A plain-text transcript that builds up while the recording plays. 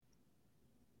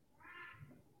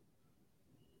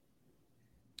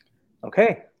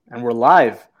Okay, and we're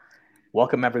live.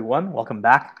 Welcome, everyone. Welcome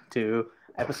back to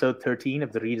episode 13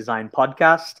 of the Redesign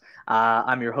podcast.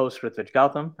 I'm your host, Rit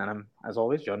Gautam, and I'm, as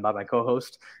always, joined by my co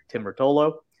host, Tim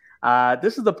Rotolo.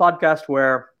 This is the podcast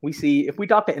where we see if we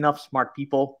talk to enough smart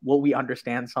people, will we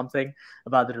understand something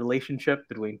about the relationship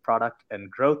between product and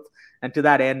growth? And to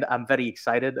that end, I'm very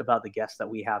excited about the guest that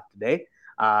we have today.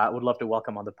 I would love to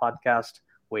welcome on the podcast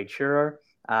Wade Shearer.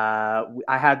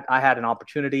 I had an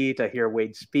opportunity to hear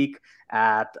Wade speak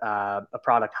at a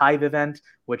Product Hive event,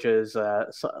 which is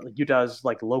Utah's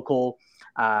like local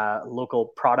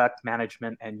product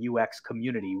management and UX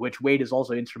community, which Wade is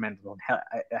also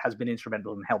has been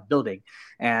instrumental in help building,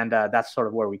 and that's sort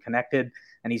of where we connected.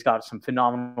 And he's got some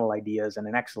phenomenal ideas and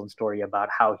an excellent story about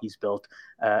how he's built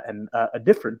a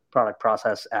different product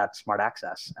process at Smart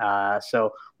Access.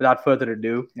 So, without further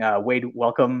ado, Wade,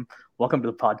 welcome to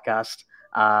the podcast.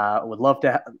 Would love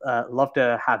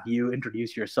to have you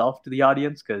introduce yourself to the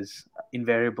audience, because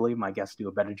invariably my guests do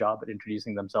a better job at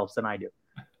introducing themselves than I do.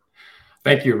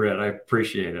 Thank you, Rit. I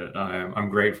appreciate it. I'm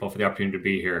grateful for the opportunity to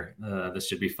be here. This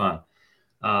should be fun.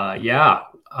 I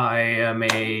am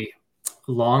a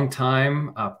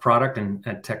longtime product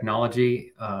and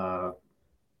technology, and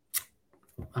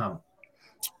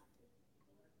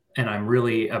I'm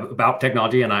really about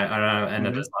technology, and I'm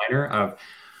a designer. I've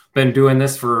been doing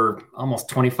this for almost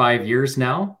 25 years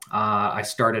now. I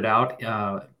started out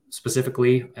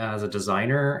specifically as a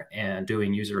designer and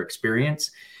doing user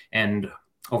experience, and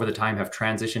over the time have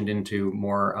transitioned into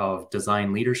more of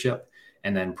design leadership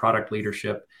and then product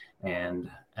leadership,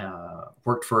 and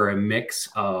worked for a mix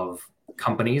of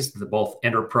companies, both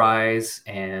enterprise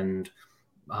and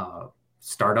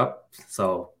startup.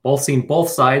 So seen both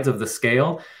sides of the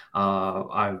scale.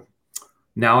 I'm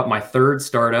now at my third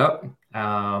startup,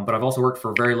 but I've also worked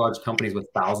for very large companies with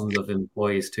thousands of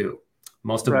employees too.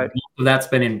 Most of that's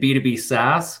been in B2B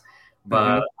SaaS,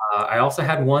 but I also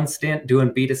had one stint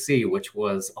doing B2C, which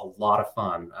was a lot of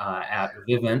fun at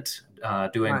Vivint,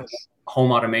 doing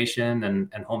home automation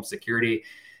and home security,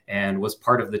 and was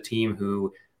part of the team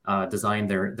who designed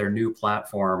their new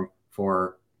platform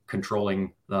for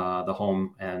controlling the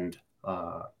home and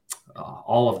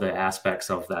all of the aspects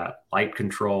of that: light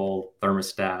control,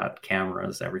 thermostat,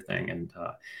 cameras, everything. And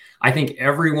I think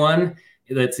everyone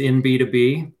that's in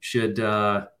B2B should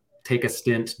take a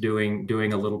stint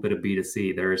doing a little bit of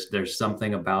B2C. There's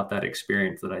something about that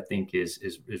experience that I think is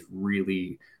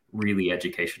really, really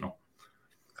educational.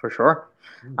 For sure.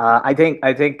 I think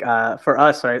for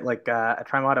us, right, like at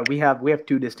Trymata, we have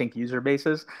two distinct user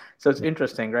bases. So it's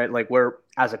interesting, right? Like we're,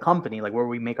 as a company, like where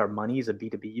we make our money is a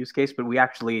B2B use case, but we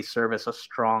actually service a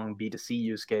strong B2C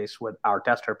use case with our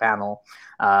tester panel,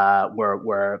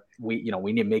 where we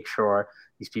need to make sure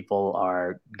these people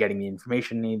are getting the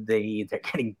information they need, they're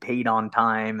getting paid on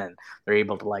time, and they're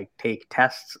able to like take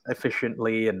tests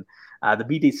efficiently. And the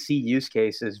B2C use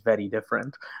case is very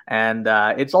different, and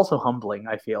it's also humbling,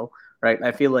 I feel. Right.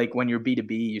 I feel like when you're B2B,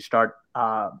 you start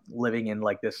living in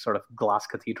like this sort of glass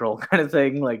cathedral kind of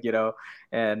thing, like,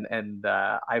 and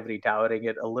ivory towering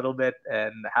it a little bit,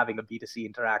 and having a B2C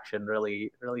interaction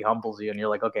really, really humbles you. And you're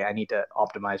like, okay, I need to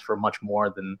optimize for much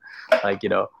more than like,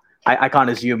 I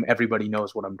can't assume everybody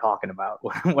knows what I'm talking about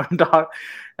when I'm talking.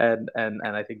 And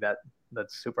I think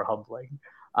that's super humbling.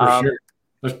 For sure.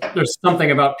 There's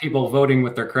something about people voting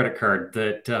with their credit card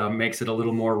that makes it a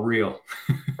little more real.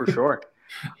 For sure.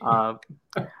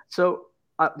 So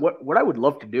what I would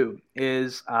love to do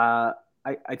is I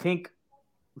think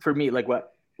for me, like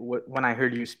what when I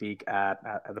heard you speak at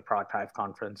the Product Hive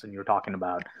conference, and you were talking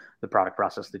about the product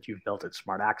process that you've built at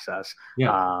Smart Access,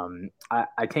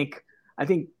 I think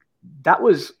that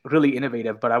was really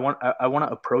innovative. But I want to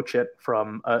approach it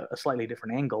from a slightly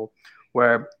different angle,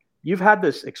 where you've had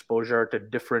this exposure to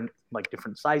different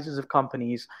sizes of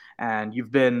companies, and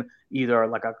you've been either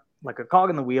like a cog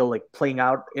in the wheel, like playing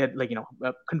out it, like,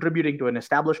 contributing to an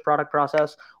established product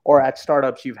process, or at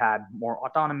startups, you've had more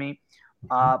autonomy.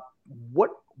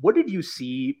 What did you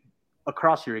see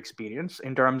across your experience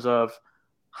in terms of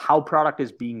how product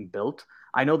is being built?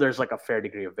 I know there's like a fair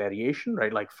degree of variation,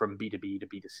 right? Like from B2B to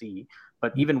B2C,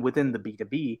 but even within the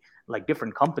B2B, like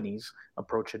different companies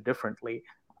approach it differently.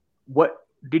 What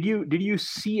did you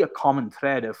see a common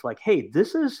thread of like, hey,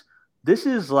 this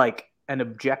is like an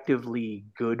objectively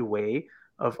good way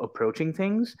of approaching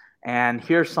things, and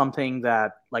here's something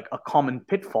that like a common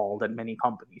pitfall that many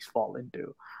companies fall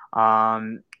into?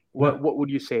 What would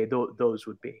you say those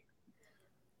would be?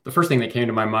 The first thing that came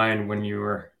to my mind when you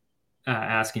were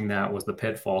asking that was the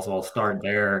pitfall. So I'll start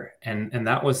there, and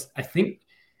that was, I think,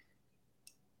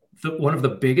 One of the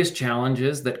biggest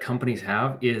challenges that companies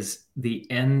have is the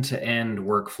end-to-end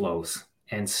workflows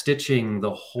and stitching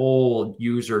the whole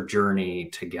user journey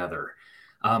together.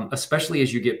 Especially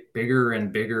as you get bigger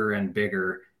and bigger and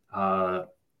bigger,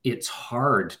 it's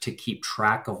hard to keep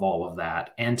track of all of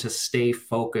that and to stay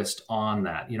focused on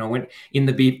that. When in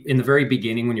the very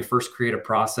beginning, when you first create a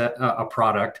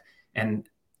product, and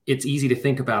it's easy to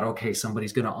think about, okay,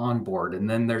 somebody's going to onboard, and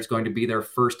then there's going to be their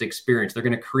first experience. They're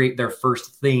going to create their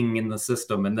first thing in the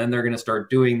system, and then they're going to start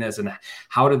doing this. And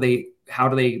how do they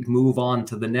move on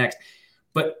to the next?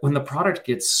 But when the product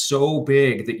gets so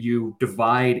big that you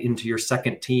divide into your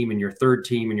second team and your third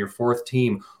team and your fourth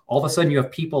team, all of a sudden you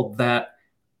have people that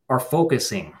are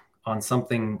focusing on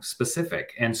something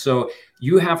specific. And so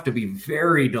you have to be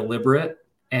very deliberate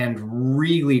and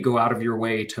really go out of your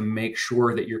way to make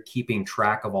sure that you're keeping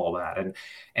track of all that.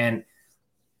 And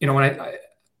when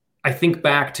I think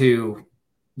back to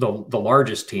the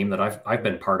largest team that I've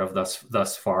been part of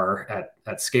thus far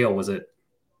at scale was at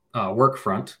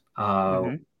Workfront.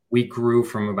 We grew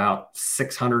from about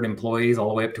 600 employees all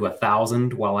the way up to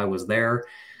 1,000 while I was there.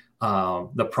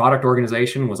 The product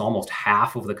organization was almost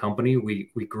half of the company.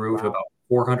 We grew to about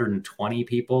 420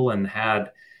 people and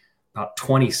had about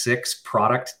 26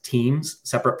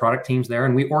 separate product teams there.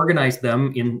 And we organized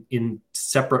them in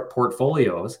separate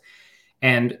portfolios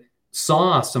and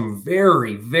saw some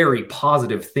very, very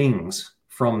positive things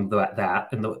from that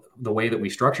and the way that we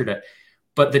structured it.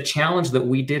 But the challenge that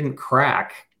we didn't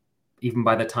crack, even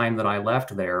by the time that I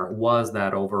left there, was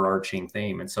that overarching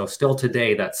theme. And so still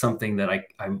today, that's something that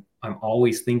I'm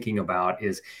always thinking about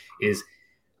is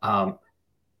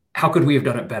how could we have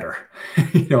done it better?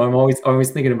 I'm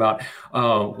always thinking about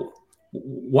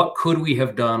what could we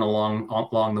have done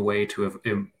along the way to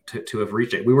have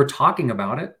reached it. We were talking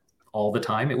about it all the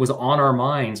time. It was on our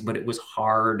minds, but it was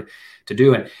hard to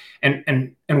do.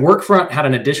 And Workfront had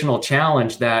an additional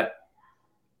challenge that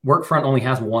Workfront only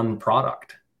has one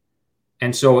product.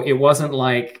 And so it wasn't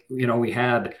like, we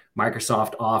had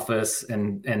Microsoft Office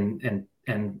and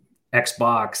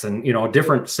Xbox and,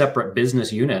 different separate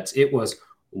business units. It was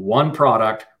one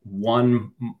product,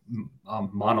 one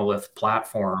monolith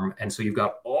platform. And so you've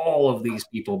got all of these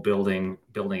people building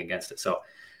against it. So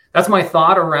that's my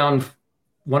thought around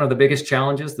one of the biggest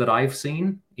challenges that I've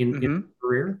seen in my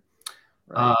career.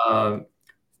 Right.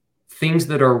 Things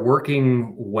that are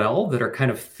working well, that are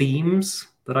kind of themes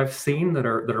that I've seen that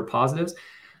are positives.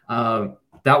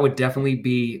 That would definitely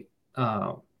be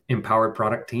empowered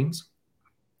product teams.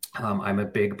 I'm a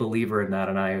big believer in that,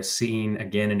 and I have seen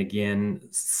again and again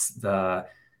the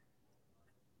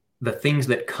things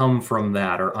that come from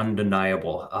that are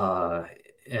undeniable. I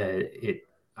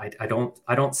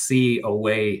don't see a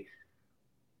way,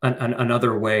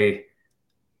 another way.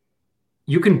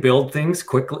 You can build things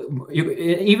quickly,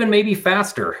 even maybe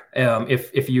faster,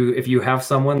 if you have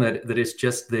someone that is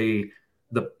just the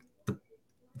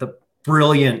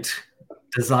brilliant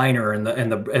designer and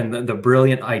the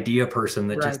brilliant idea person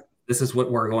that just, this is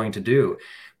what we're going to do.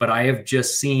 But I have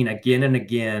just seen again and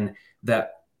again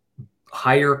that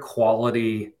higher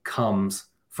quality comes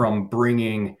from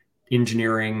bringing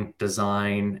engineering,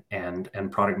 design, and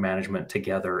product management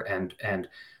together and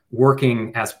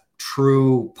working as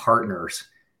true partners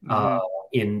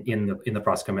in the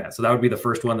process of command. So that would be the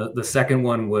first one. The second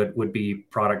one would be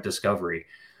product discovery.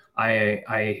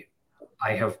 I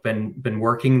have been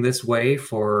working this way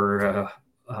for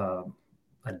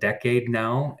a decade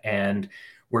now, and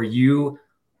where you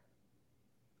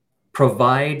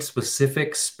provide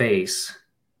specific space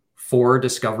for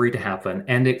discovery to happen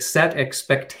and set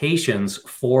expectations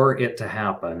for it to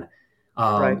happen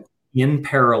in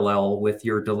parallel with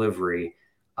your delivery.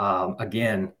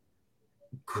 Again,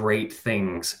 great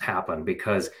things happen,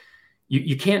 because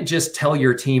you can't just tell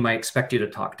your team, I expect you to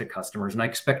talk to customers and I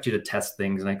expect you to test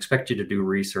things and I expect you to do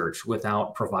research,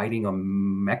 without providing a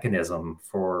mechanism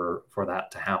for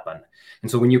that to happen. And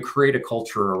so when you create a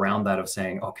culture around that of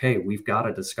saying, okay, we've got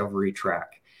a discovery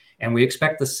track and we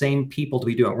expect the same people to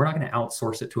be doing it. We're not going to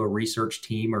outsource it to a research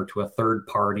team or to a third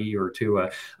party or to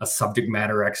a subject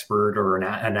matter expert or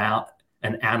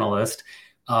an analyst.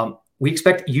 We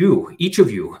expect you, each of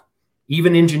you,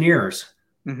 even engineers,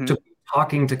 to be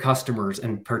talking to customers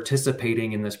and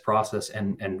participating in this process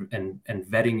and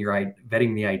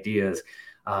vetting the ideas.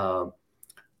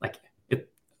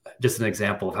 Just an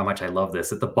example of how much I love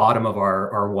this. At the bottom of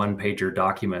our one-pager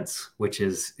documents, which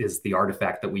is the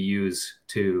artifact that we use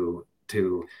to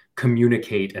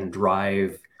communicate and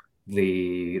drive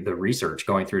the research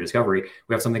going through discovery,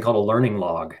 we have something called a learning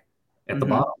log at the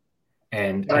bottom,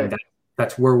 and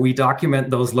that's where we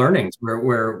document those learnings,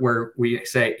 where we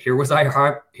say, here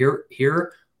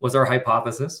was our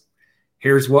hypothesis.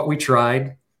 Here's what we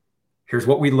tried. Here's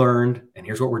what we learned, and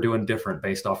here's what we're doing different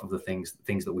based off of the things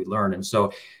that we learned. And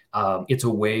so it's a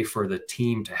way for the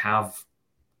team to have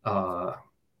a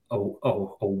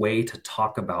way to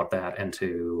talk about that and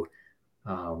to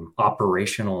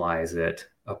operationalize it,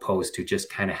 opposed to just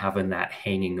kind of having that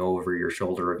hanging over your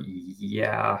shoulder of,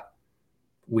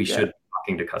 we should be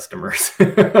talking to customers.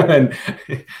 And,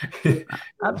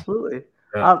 absolutely.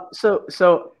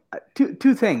 So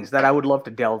two things that I would love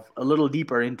to delve a little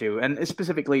deeper into, and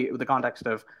specifically with the context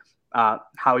of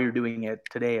how you're doing it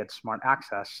today at Smart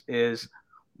Access, is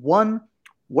one,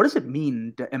 what does it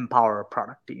mean to empower a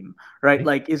product team, right? Mm-hmm.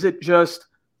 Like, is it just,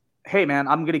 hey man,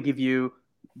 I'm going to give you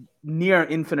near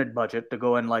infinite budget to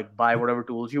go and like buy whatever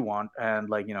tools you want and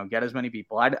like, get as many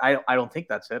people. I don't think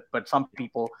that's it, but some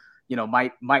people,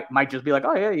 might just be like,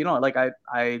 oh yeah, like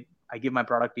I give my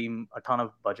product team a ton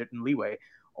of budget and leeway,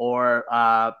 or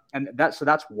and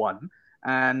that's one.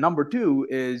 And number two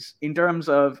is in terms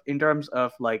of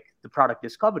like the product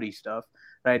discovery stuff,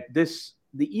 right?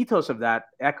 The ethos of that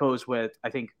echoes with, I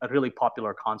think, a really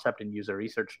popular concept in user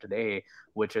research today,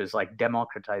 which is like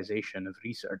democratization of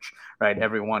research, right?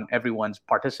 Everyone's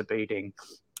participating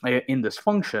in this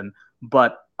function,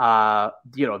 but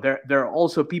there are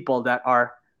also people that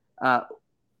are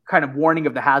kind of warning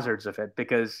of the hazards of it,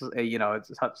 because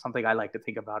it's something I like to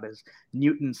think about is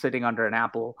Newton sitting under an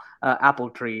apple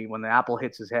tree. When the apple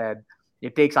hits his head,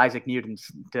 it takes Isaac Newton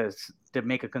to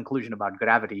make a conclusion about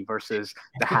gravity versus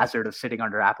the hazard of sitting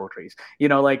under apple trees.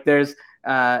 Like there's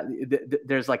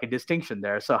like a distinction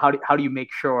there. So how do you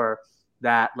make sure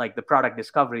that like the product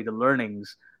discovery, the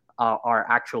learnings are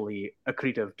actually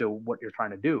accretive to what you're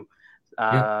trying to do?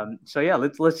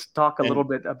 Let's talk a little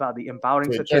bit about the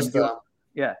empowering.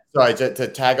 Sorry, to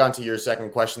tag on to your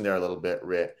second question there a little bit,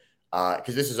 Rit,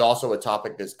 because this is also a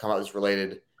topic that's come out that's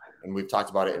related, and we've talked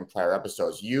about it in prior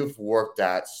episodes. You've worked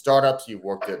at startups, you've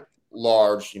worked at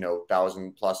large,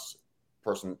 1,000+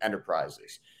 person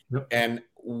enterprises. Yep. And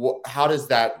how does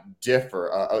that differ?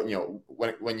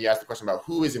 When you ask the question about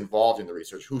who is involved in the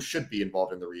research, who should be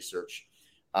involved in the research,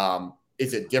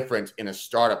 is it different in a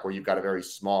startup where you've got a very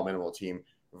small minimal team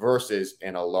versus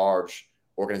in a large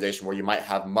organization where you might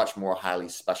have much more highly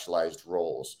specialized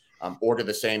roles, or do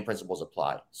the same principles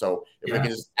apply? So if we can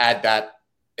just add that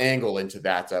angle into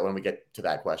that when we get to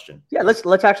that question. Yeah,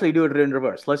 let's actually do it in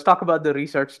reverse. Let's talk about the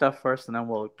research stuff first, and then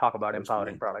we'll talk about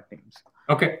empowering product teams.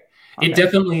 Okay. It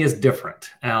definitely is different.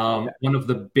 One of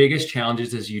the biggest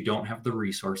challenges is you don't have the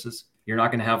resources. You're not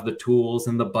going to have the tools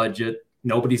and the budget.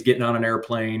 Nobody's getting on an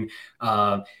airplane.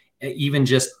 Even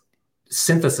just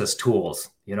synthesis tools,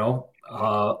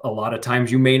 a lot of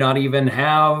times you may not even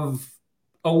have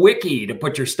a wiki to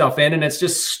put your stuff in, and it's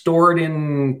just stored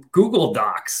in Google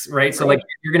Docs, right? So like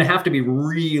you're going to have to be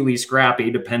really scrappy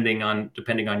depending on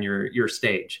your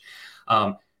stage.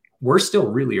 We're still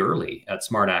really early at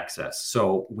Smart Access,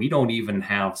 so we don't even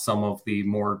have some of the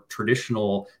more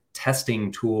traditional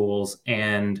testing tools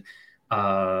and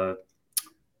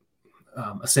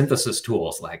synthesis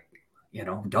tools like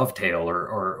Dovetail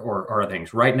or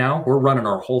things. Right now, we're running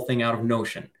our whole thing out of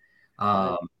Notion.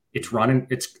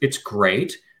 It's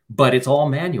great, but it's all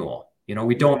manual.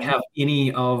 We don't have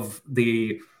any of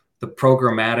the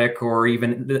programmatic or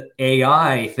even the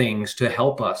AI things to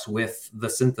help us with the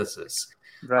synthesis.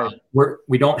 Right.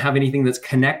 We don't have anything that's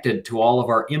connected to all of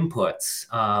our inputs,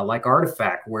 like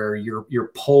Artifact, where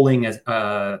you're pulling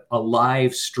a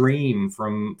live stream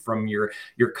from your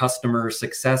customer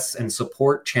success and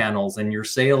support channels and your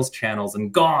sales channels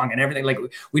and Gong and everything. Like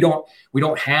we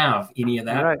don't have any of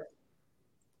that. Right.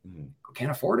 We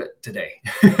can't afford it today,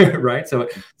 right? So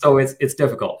it's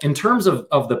difficult. In terms of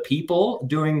the people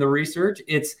doing the research,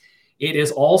 it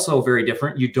is also very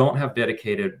different. You don't have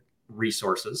dedicated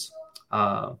resources.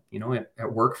 At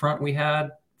Workfront, we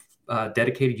had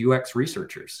dedicated UX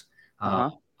researchers.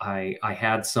 I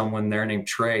had someone there named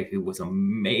Trey who was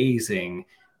amazing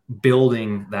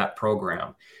building that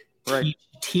program,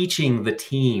 teaching the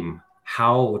team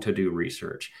how to do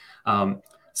research.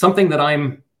 Something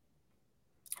that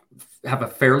have a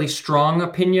fairly strong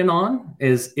opinion on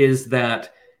is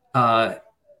that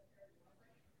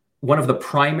one of the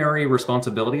primary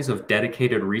responsibilities of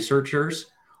dedicated researchers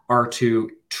are to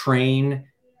train,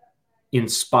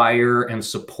 inspire, and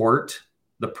support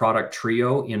the product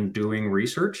trio in doing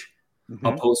research,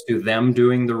 opposed to them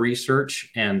doing the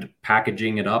research and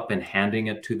packaging it up and handing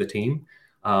it to the team.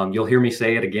 You'll hear me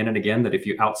say it again and again that if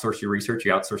you outsource your research,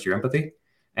 you outsource your empathy.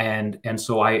 And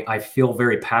so I feel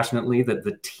very passionately that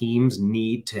the teams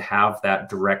need to have that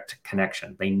direct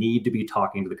connection. They need to be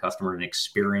talking to the customer and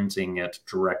experiencing it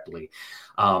directly.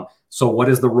 So what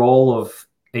is the role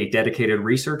a dedicated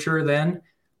researcher, then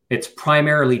it's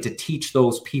primarily to teach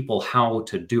those people how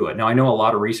to do it. Now, I know a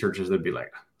lot of researchers that'd be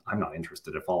like, I'm not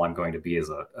interested if all I'm going to be is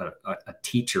a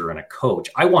teacher and a coach.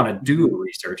 I want to do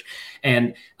research.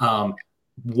 And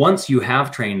once you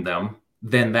have trained them,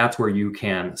 then that's where you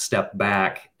can step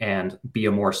back and be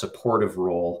a more supportive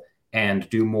role and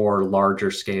do more larger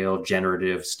scale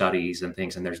generative studies and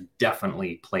things. And there's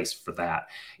definitely place for that.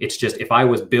 It's just, if I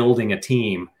was building a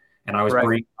team and I was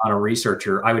bringing on a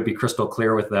researcher, I would be crystal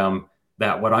clear with them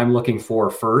that what I'm looking for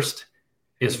first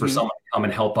is for someone to come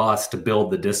and help us to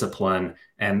build the discipline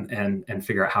and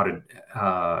figure out how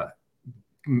to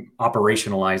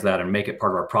operationalize that and make it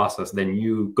part of our process than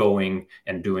you going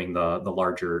and doing the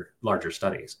larger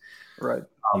studies. Right.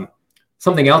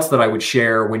 Something else that I would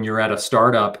share when you're at a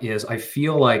startup is I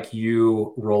feel like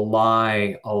you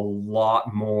rely a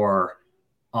lot more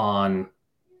on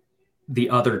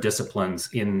the other disciplines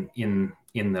in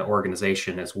the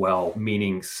organization as well,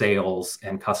 meaning sales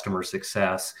and customer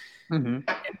success. It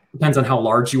depends on how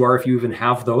large you are, if you even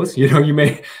have those. You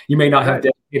may not have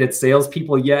dedicated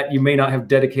salespeople yet. You may not have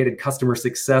dedicated customer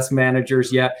success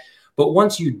managers yet. But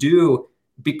once you do,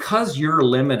 because you're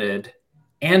limited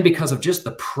and because of just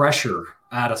the pressure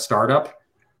at a startup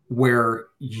where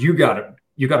you gotta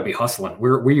be hustling.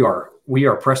 We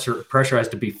are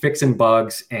pressurized to be fixing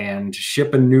bugs and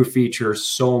shipping new features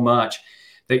so much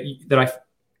that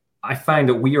I find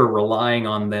that we are relying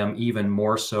on them even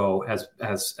more so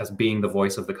as being the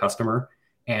voice of the customer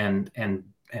and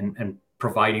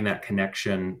providing that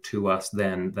connection to us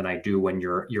than I do when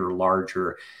you're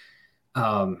larger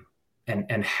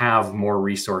and have more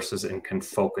resources and can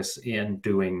focus in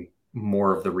doing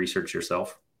more of the research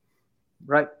yourself.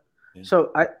 Right. Yeah.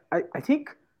 So I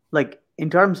think like in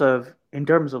terms of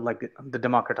like the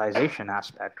democratization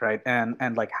aspect, right?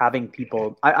 And like having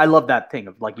people, I love that thing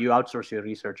of like you outsource your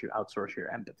research, you outsource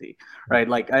your empathy, right?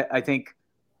 Like I think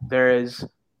there's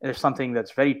something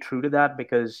that's very true to that,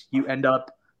 because you end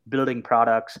up building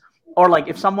products, or like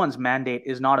if someone's mandate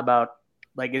is not about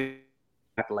like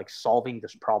solving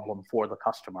this problem for the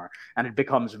customer, and it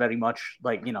becomes very much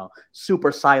like,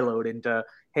 super siloed into,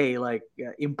 hey, like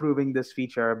improving this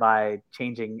feature by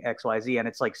changing XYZ, and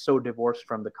it's like so divorced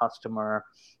from the customer,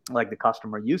 like the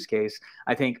customer use case.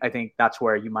 I think that's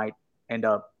where you might end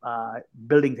up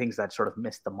building things that sort of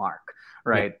miss the mark,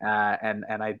 right? Yeah. And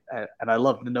I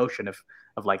love the notion of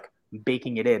like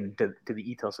baking it in to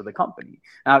the ethos of the company.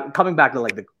 Now, coming back to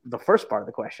like the first part of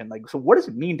the question, like, so what does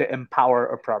it mean to empower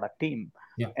a product team?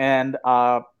 Yeah. And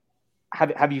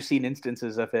have you seen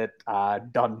instances of it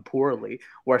done poorly,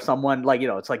 where someone like,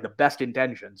 it's like the best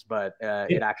intentions, but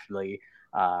it actually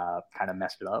kind of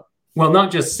messed it up? Well,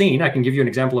 not just seen. I can give you an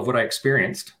example of what I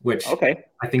experienced, which I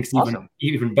think is awesome.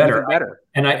 even better. Even better.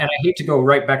 And I hate to go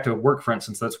right back to Workfront,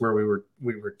 since that's where we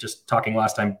were just talking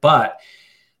last time, but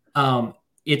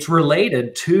it's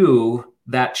related to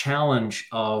that challenge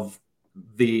of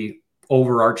the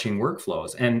overarching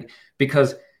workflows. And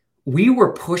because we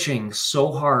were pushing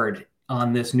so hard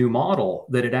on this new model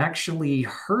that it actually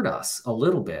hurt us a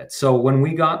little bit. So when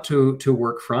we got to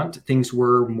Workfront, things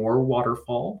were more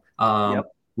waterfall.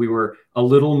 We were a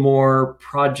little more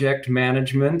project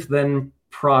management than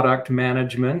product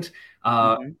management.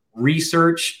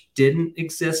 Research didn't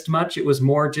exist much. It was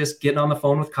more just getting on the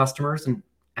phone with customers and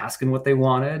asking what they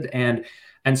wanted.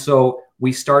 And so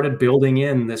we started building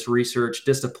in this research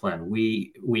discipline.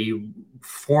 We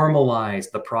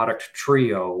formalized the product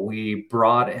trio. We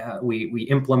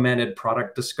implemented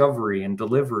product discovery and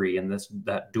delivery in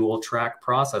that dual track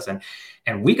process.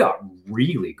 And we got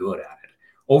really good at it.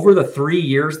 Over the 3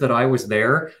 years that I was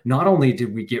there, not only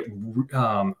did we get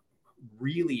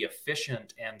really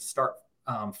efficient and start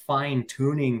fine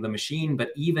tuning the machine, but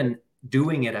even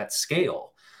doing it at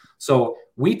scale. So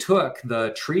we took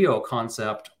the trio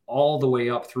concept all the way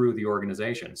up through the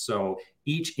organization. So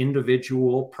each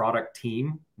individual product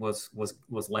team was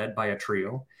led by a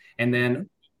trio, and then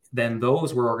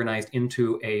those were organized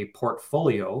into a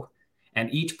portfolio,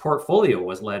 and each portfolio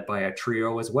was led by a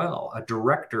trio as well, a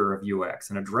director of UX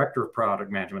and a director of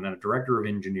product management and a director of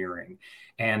engineering.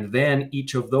 And then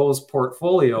each of those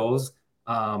portfolios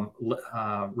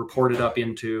reported up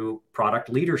into product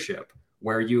leadership,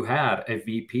 where you had a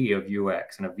VP of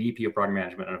UX and a VP of product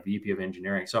management and a VP of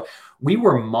engineering. So we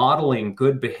were modeling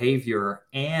good behavior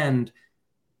and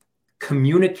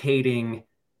communicating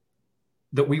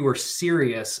that we were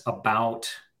serious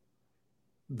about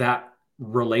that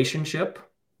relationship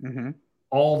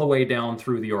all the way down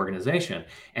through the organization.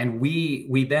 And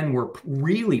we then were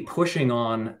really pushing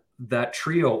on that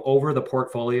trio over the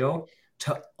portfolio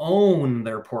to own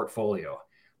their portfolio.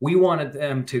 we wanted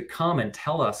them to come and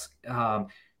tell us,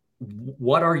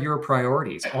 what are your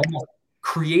priorities? Almost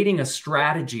creating a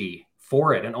strategy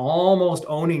for it and almost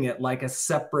owning it like a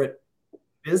separate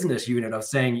business unit of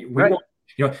saying, we want,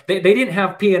 they didn't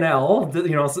have P&L, but,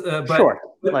 sure.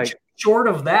 But short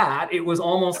of that, it was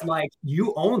almost like,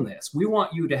 you own this. We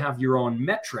want you to have your own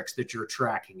metrics that you're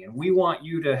tracking, and we want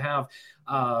you to have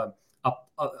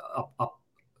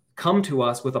come to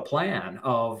us with a plan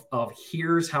of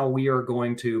here's how we are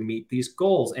going to meet these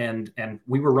goals. And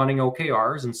we were running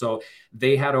OKRs, and so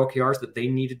they had OKRs that they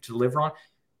needed to deliver on.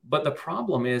 But the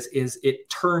problem is it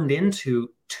turned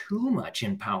into too much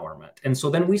empowerment. And so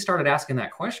then we started asking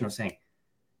that question of saying,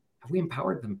 have we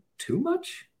empowered them too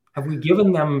much? Have we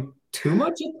given them too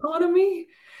much autonomy?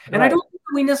 And I don't think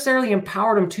we necessarily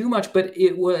empowered them too much, but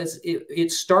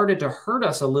it started to hurt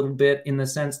us a little bit, in the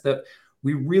sense that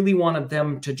we really wanted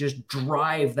them to just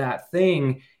drive that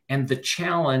thing. And the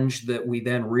challenge that we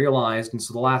then realized, and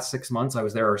so the last 6 months I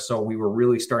was there or so, we were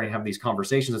really starting to have these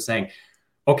conversations of saying,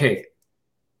 okay,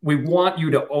 we want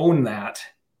you to own that,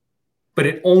 but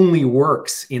it only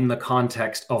works in the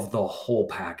context of the whole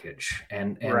package.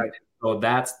 And so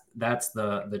that's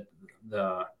the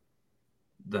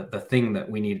thing that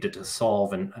we needed to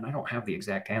solve. And I don't have the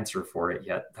exact answer for it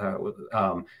yet,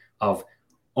 of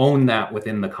own that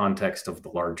within the context of the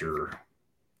larger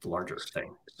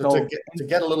thing. So to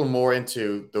get a little more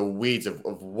into the weeds of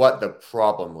what the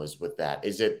problem was with that,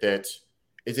 is it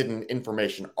an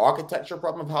information architecture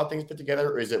problem of how things fit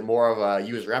together, or is it more of a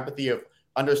user empathy of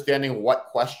understanding what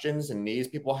questions and needs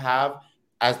people have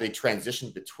as they transition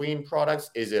between products?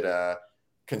 Is it a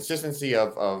consistency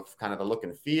of kind of the look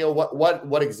and feel?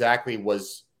 What exactly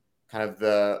was kind of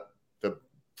the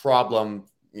problem,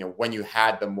 when you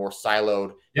had the more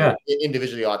siloed,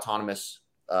 individually autonomous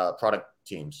product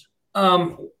teams?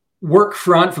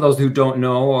 Workfront, for those who don't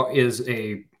know, is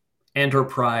a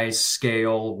enterprise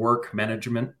scale work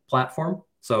management platform.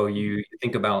 So you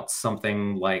think about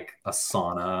something like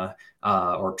Asana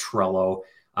or Trello.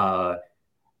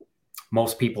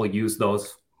 Most people use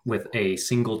those with a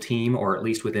single team, or at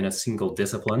least within a single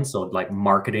discipline. So like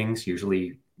marketing's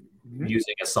usually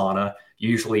using Asana. You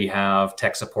usually have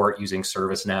tech support using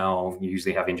ServiceNow. You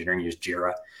usually have engineering use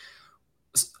Jira.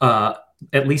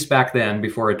 At least back then,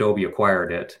 before Adobe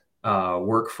acquired it,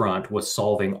 Workfront was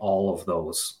solving all of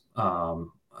those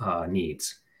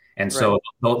needs. And so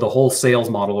the whole sales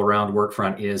model around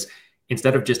Workfront is,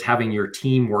 instead of just having your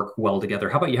team work well together,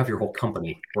 how about you have your whole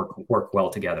company work well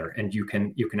together, and you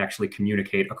can actually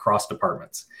communicate across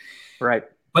departments. Right.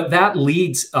 But that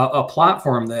leads a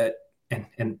platform that,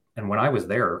 and when I was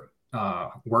there,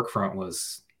 Workfront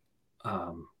was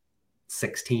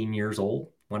 16 years old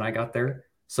when I got there.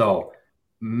 So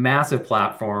massive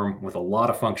platform with a lot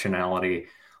of functionality,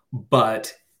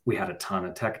 but we had a ton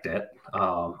of tech debt,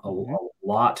 a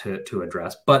lot to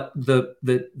address. But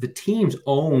the teams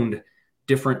owned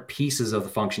different pieces of the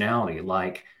functionality,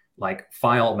 like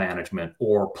file management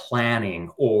or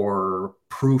planning or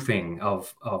proofing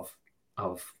of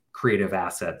creative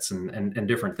assets and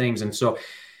different things. And so,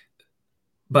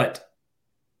 but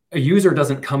a user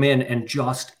doesn't come in and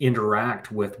just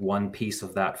interact with one piece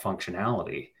of that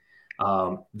functionality.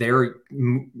 They're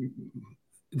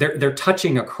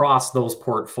touching across those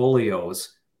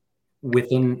portfolios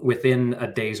within a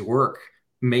day's work,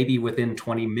 maybe within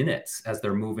 20 minutes as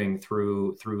they're moving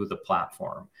through the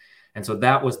platform. And so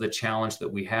that was the challenge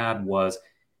that we had. Was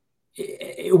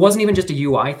it wasn't even just a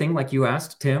UI thing, like you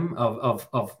asked, Tim, of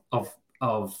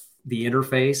the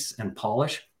interface and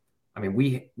polish. I mean,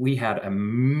 we had a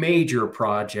major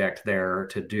project there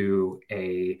to do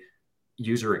a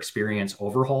user experience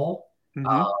overhaul.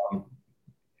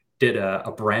 Did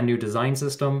a brand new design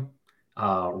system,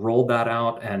 rolled that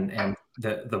out, and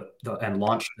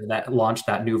launched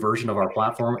that new version of our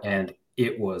platform, and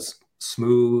it was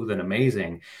smooth and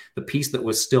amazing. The piece that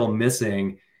was still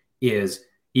missing is,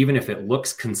 even if it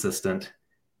looks consistent,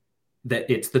 that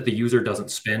the user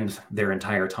doesn't spend their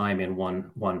entire time in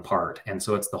one part. And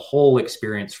so it's the whole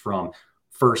experience, from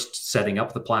first setting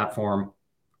up the platform,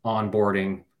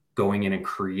 onboarding, going in and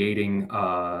creating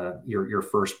your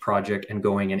first project, and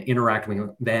going and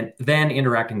interacting, then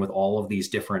interacting with all of these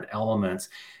different elements,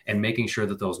 and making sure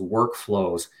that those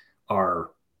workflows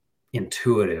are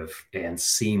intuitive and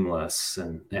seamless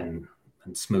and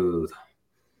smooth.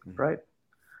 Right.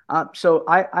 So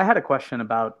I had a question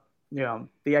about,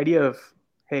 the idea of,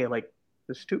 hey, like,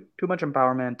 there's too much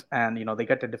empowerment, and they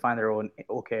get to define their own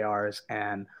OKRs,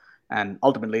 and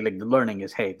ultimately, like, the learning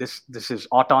is, hey, this is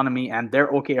autonomy, and their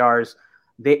OKRs,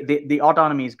 the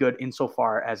autonomy is good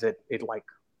insofar as it like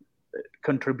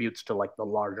contributes to, like, the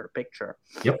larger picture.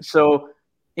 Yep. So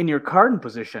in your current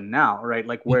position now, right?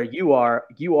 Like where you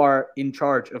are in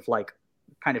charge of like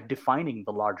kind of defining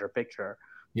the larger picture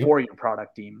for your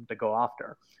product team to go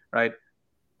after, right?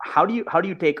 How do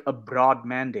you take a broad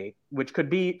mandate, which could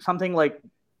be something like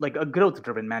a growth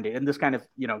driven mandate, and this kind of,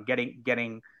 you know,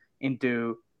 getting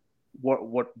into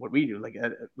what we do,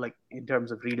 like in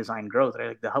terms of redesign growth, right?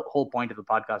 Like the whole point of the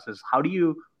podcast is how do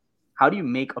you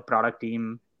make a product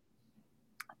team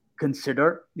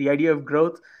consider the idea of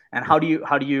growth, and how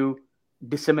do you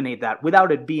disseminate that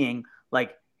without it being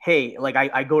like, hey, like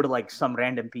I go to like some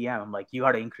random PM, I'm like, you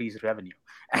got to increase revenue,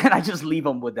 and I just leave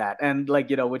them with that, and like,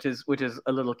 you know, which is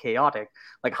a little chaotic.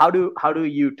 Like how do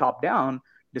you top down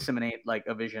disseminate like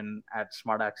a vision at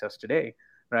Smart Access today,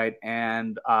 right?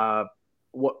 And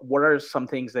what are some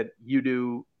things that you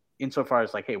do insofar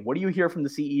as like, hey, what do you hear from the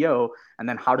CEO, and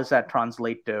then how does that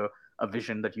translate to a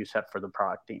vision that you set for the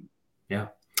product team? Yeah.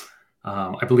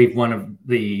 I believe one of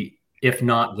the, if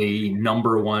not the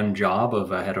number one job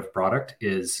of a head of product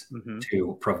is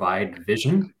to provide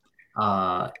vision,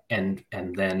 and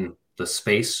then the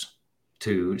space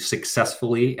to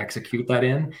successfully execute that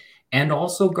in, and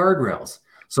also guardrails.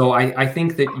 So I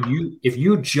think that if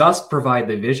you just provide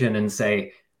the vision and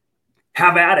say,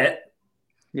 have at it,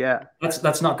 yeah,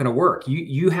 that's not going to work.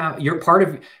 You're part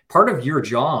of your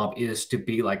job is to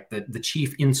be like the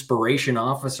chief inspiration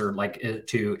officer, like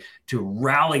to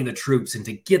rally the troops and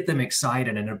to get them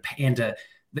excited, and to,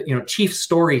 you know, chief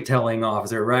storytelling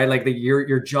officer, right? Like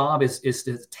your job is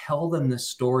to tell them the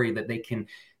story that they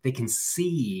can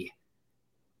see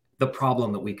the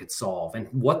problem that we could solve and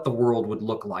what the world would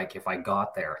look like if I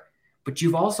got there. But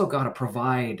you've also got to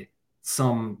provide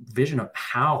some vision of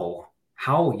how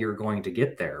you're going to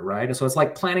get there, right? And so it's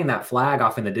like planting that flag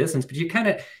off in the distance, but you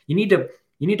need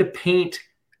to paint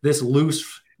this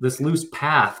loose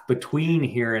path between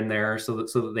here and there so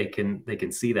that they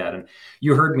can see that. And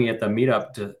you heard me at the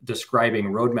meetup describing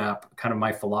roadmap, kind of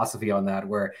my philosophy on that,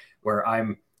 where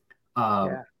I'm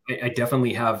I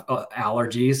definitely have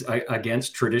allergies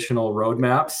against traditional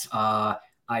roadmaps.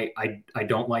 I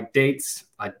don't like dates.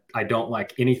 I don't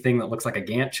like anything that looks like a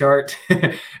Gantt chart.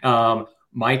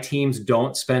 My teams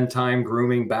don't spend time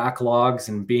grooming backlogs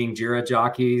and being Jira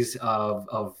jockeys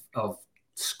of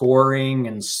scoring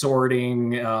and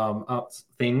sorting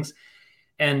things.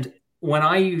 And when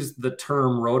I use the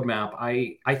term roadmap,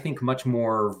 I think much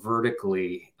more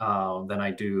vertically than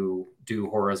I do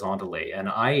horizontally. And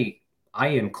I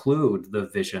include the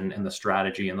vision and the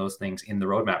strategy and those things in the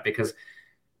roadmap, because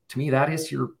to me, that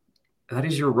is your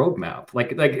roadmap.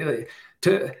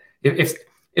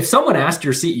 If someone asked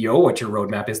your CEO what your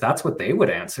roadmap is, that's what they would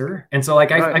answer. And so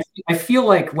like, right. I feel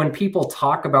like when people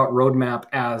talk about roadmap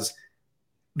as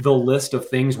the list of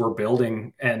things we're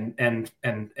building and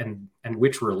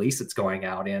which release it's going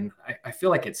out in, I feel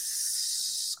like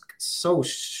it's so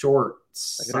short,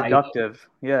 like reductive.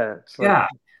 Yeah.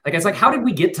 It's like, how did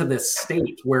we get to this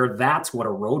state where that's what a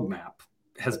roadmap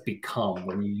has become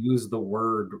when you use the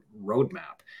word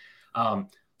roadmap?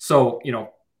 So, you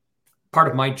know, part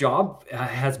of my job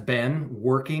has been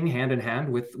working hand in hand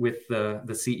with the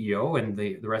CEO and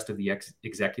the rest of the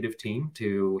executive team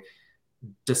to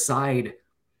decide,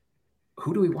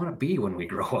 who do we want to be when we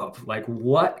grow up? Like,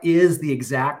 what is the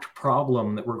exact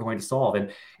problem that we're going to solve?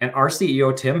 And our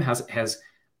CEO, Tim, has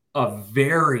a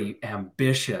very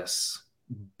ambitious,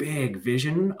 big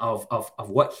vision of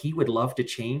what he would love to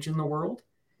change in the world.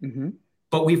 Mm-hmm.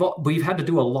 But we've had to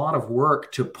do a lot of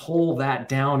work to pull that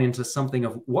down into something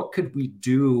of what could we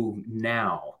do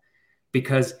now?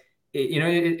 Because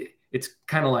it's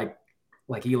kind of like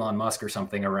Elon Musk or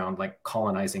something around like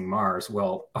colonizing Mars.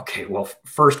 Well,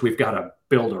 first we've got to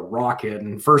build a rocket,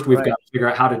 and first we've got to figure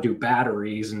out how to do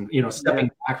batteries, and stepping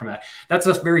back from that. That's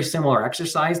a very similar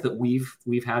exercise that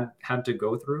we've had to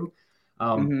go through.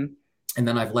 And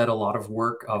then I've led a lot of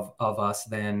work of us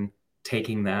then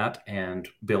taking that and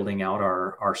building out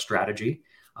our strategy.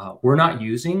 We're not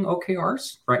using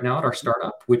OKRs right now at our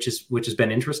startup, which has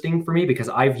been interesting for me, because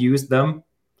I've used them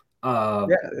all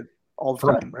the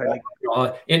time, right?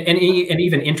 And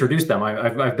even introduced them.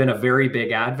 I've been a very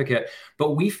big advocate,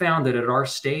 but we found that at our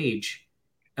stage,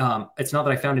 it's not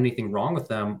that I found anything wrong with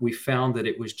them. We found that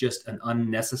it was just an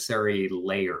unnecessary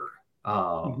layer.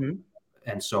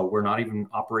 And so we're not even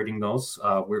operating those.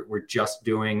 We're just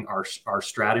doing our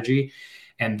strategy.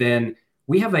 And then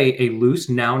we have a loose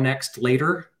now, next,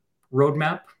 later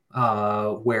roadmap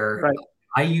where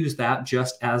I use that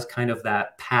just as kind of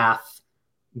that path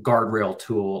guardrail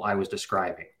tool I was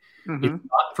describing. It's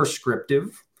not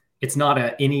prescriptive. It's not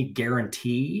any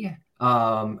guarantee.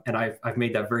 And I've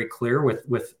made that very clear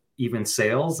with even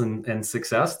sales and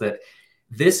success, that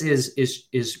this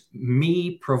is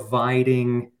me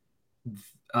providing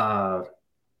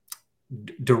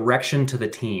direction to the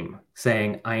team,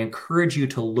 saying, I encourage you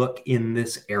to look in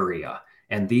this area.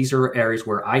 And these are areas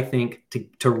where I think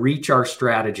to reach our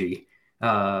strategy,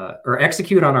 or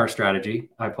execute on our strategy,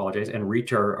 I apologize, and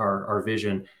reach our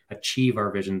vision, achieve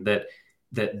our vision, that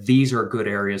these are good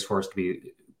areas for us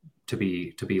to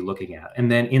be looking at.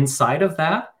 And then inside of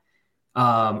that,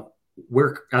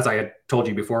 we're, as I had told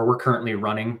you before, we're currently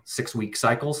running 6-week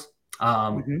cycles.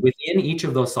 Within each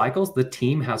of those cycles, the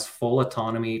team has full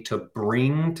autonomy to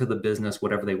bring to the business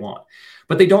whatever they want,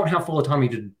 but they don't have full autonomy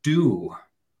to do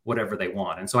whatever they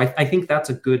want. And so I think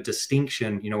that's a good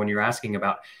distinction, when you're asking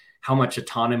about how much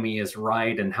autonomy is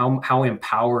right and how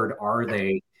empowered are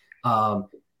they.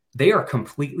 They are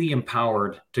completely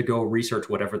empowered to go research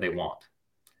whatever they want.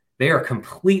 They are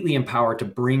completely empowered to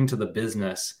bring to the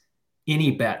business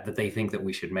any bet that they think that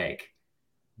we should make.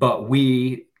 But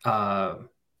we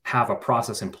have a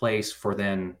process in place for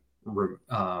then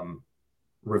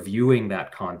reviewing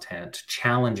that content,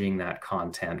 challenging that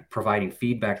content, providing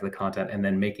feedback to the content, and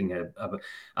then making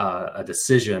a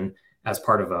decision as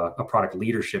part of a product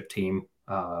leadership team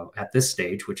at this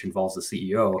stage, which involves the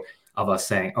CEO, of us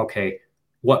saying, okay,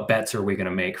 what bets are we going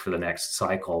to make for the next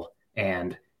cycle?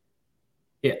 And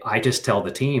I just tell the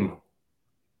team,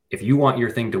 if you want your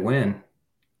thing to win,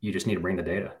 you just need to bring the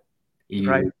data.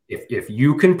 Right. If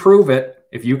you can prove it,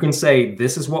 if you can say,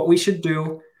 this is what we should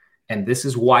do, and this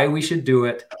is why we should do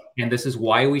it, and this is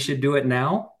why we should do it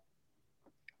now,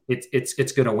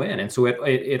 it's going to win. And so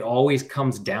it always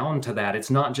comes down to that. It's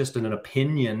not just an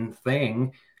opinion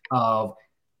thing of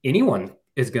anyone's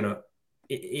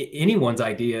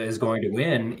idea is going to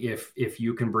win if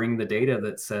you can bring the data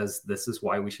that says this is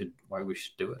why we should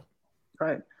do it.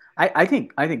 Right. I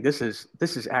think this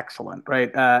is excellent,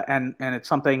 right? And it's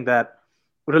something that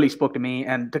really spoke to me.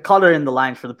 And to color in the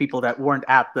lines for the people that weren't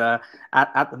at the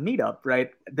meetup, right?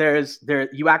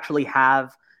 You actually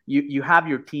have you have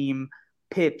your team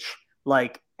pitch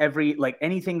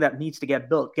anything that needs to get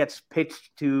built gets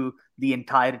pitched to the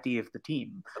entirety of the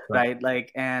team, right?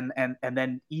 And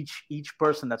then each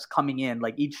person that's coming in,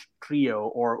 like each trio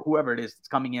or whoever it is that's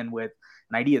coming in with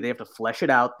an idea, they have to flesh it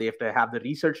out. They have to have the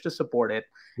research to support it,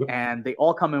 and they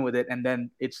all come in with it. And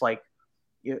then it's like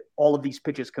all of these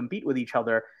pitches compete with each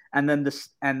other. And then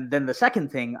the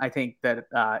second thing, I think that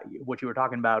what you were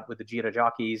talking about with the Jira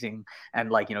jockeys and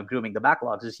grooming the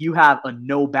backlogs is you have a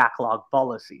no backlog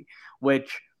policy,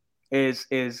 which is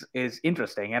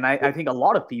interesting. And I think a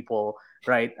lot of people,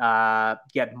 right,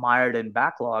 get mired in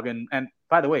backlog. And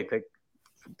by the way,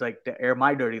 like to air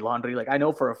my dirty laundry, like I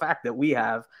know for a fact that we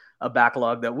have a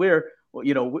backlog that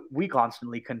we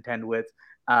constantly contend with.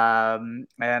 And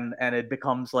it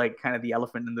becomes like kind of the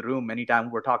elephant in the room.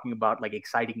 Anytime we're talking about like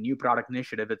exciting new product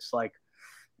initiative, it's like,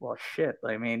 well, shit.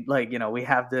 I mean, we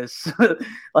have this,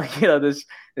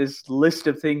 this list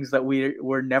of things that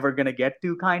we're never going to get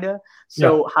to kind of.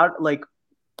 So how,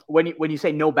 when you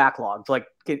say no backlogs, like,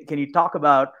 can you talk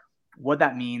about what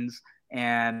that means?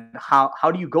 And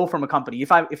how do you go from a company?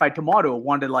 If I tomorrow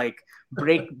want to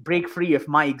break free of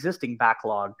my existing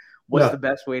backlog, what's the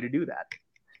best way to do that?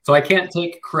 So I can't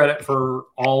take credit for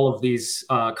all of these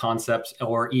concepts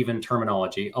or even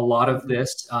terminology. A lot of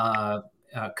this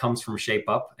comes from Shape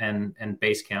Up and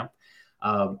Basecamp,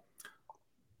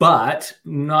 but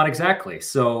not exactly.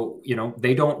 So,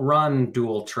 they don't run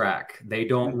dual track. They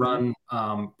don't run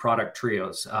product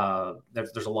trios.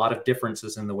 There's a lot of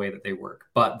differences in the way that they work.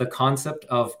 But the concept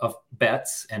of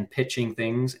bets and pitching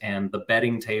things and the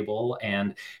betting table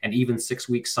and even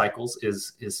 6-week cycles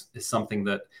is something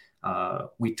that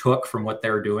we took from what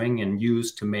they're doing and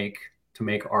used to make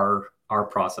our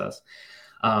process.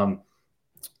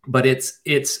 But it's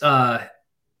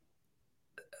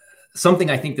something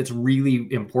I think that's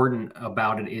really important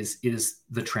about it is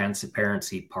the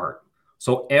transparency part.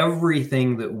 So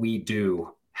everything that we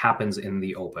do happens in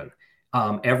the open.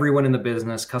 Everyone in the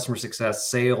business, customer success,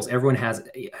 sales, everyone has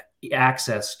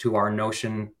access to our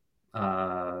Notion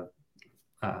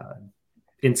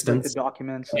instance, the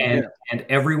documents, and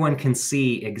everyone can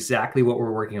see exactly what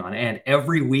we're working on. And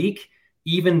every week,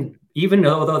 even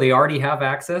though they already have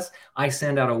access, I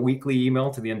send out a weekly email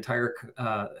to the entire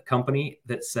company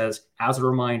that says, as a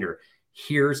reminder,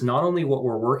 here's not only what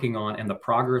we're working on and the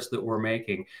progress that we're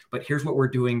making, but here's what we're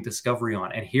doing discovery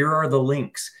on, and here are the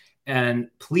links, and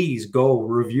please go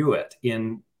review it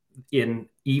in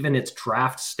even its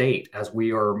draft state as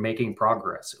we are making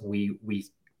progress. We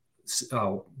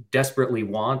desperately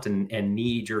want and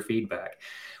need your feedback.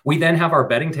 We then have our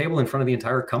betting table in front of the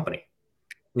entire company.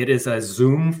 It is a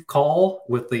Zoom call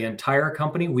with the entire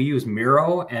company. We use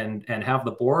Miro and have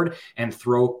the board and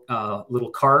throw little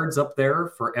cards up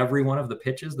there for every one of the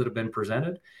pitches that have been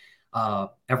presented.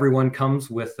 Everyone comes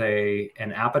with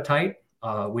an appetite,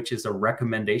 which is a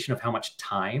recommendation of how much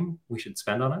time we should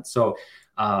spend on it. So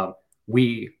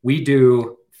we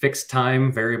do fixed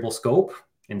time, variable scope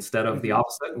instead of the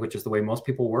opposite, which is the way most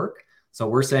people work. So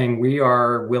we're saying we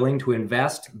are willing to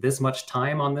invest this much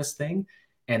time on this thing.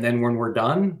 And then when we're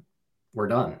done, we're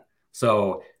done.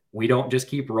 So we don't just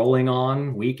keep rolling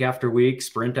on week after week,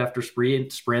 sprint after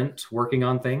sprint, working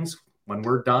on things. When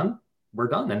we're done, we're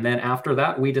done. And then after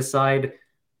that, we decide,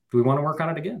 do we want to work on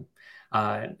it again?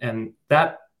 And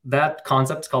that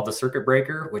concept is called the circuit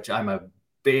breaker, which I'm a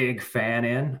big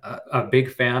fan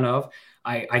of.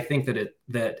 I think that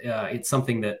it's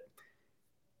something that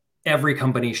every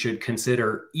company should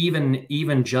consider,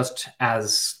 even just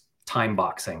as time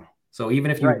boxing. So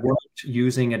even if you weren't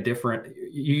using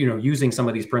using some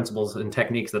of these principles and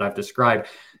techniques that I've described,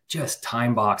 just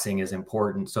time boxing is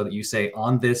important so that you say,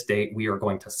 on this date, we are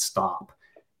going to stop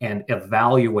and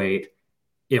evaluate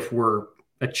if we're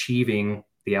achieving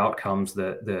the outcomes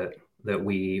that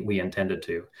we intended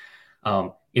to.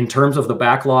 In terms of the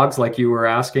backlogs, like you were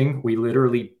asking, we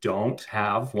literally don't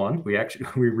have one. We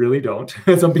really don't.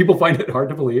 Some people find it hard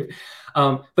to believe.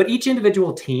 But each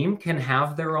individual team can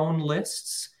have their own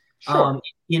lists. Sure.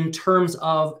 In terms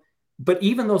of, but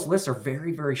even those lists are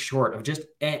very, very short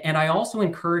and I also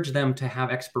encourage them to have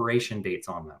expiration dates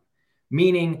on them.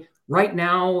 Meaning right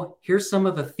now, here's some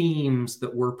of the themes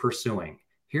that we're pursuing.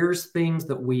 Here's things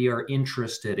that we are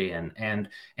interested in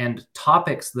and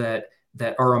topics that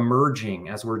are emerging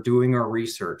as we're doing our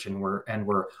research and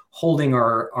we're holding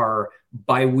our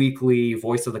biweekly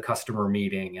voice of the customer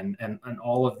meeting and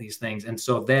all of these things. And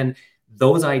so then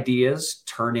those ideas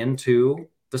turn into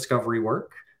discovery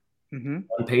work.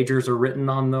 One-pagers are written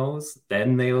on those.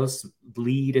 Then those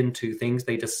lead into things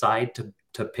they decide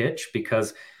to pitch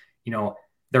because,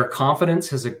 their confidence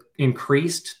has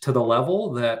increased to the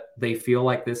level that they feel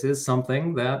like this is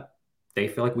something that they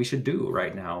feel like we should do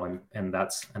right now. And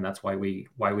that's why we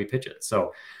pitch it.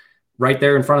 So right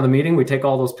there in front of the meeting, we take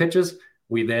all those pitches.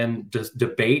 We then just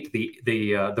debate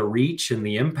the reach and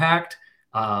the impact,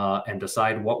 and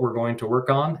decide what we're going to work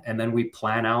on. And then we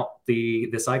plan out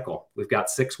the cycle. We've got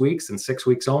 6 weeks and 6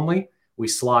 weeks only. We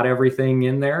slot everything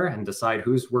in there and decide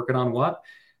who's working on what.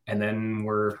 And then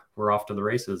we're off to the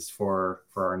races for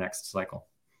our next cycle.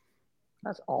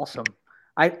 That's awesome.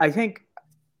 I think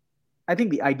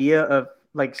the idea of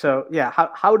so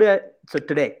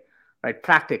today, right,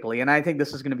 practically, and I think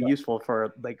this is going to be useful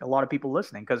for a lot of people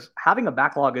listening, because having a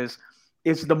backlog is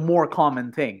the more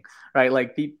common thing, right?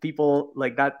 Like people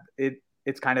like that.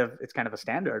 It's kind of a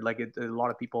standard. A lot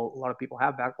of people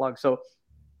have backlogs. So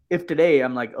if today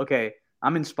I'm like, okay,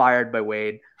 I'm inspired by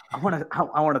Wade, I want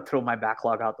to throw my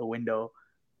backlog out the window.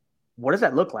 What does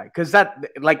that look like? Because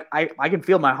I can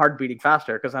feel my heart beating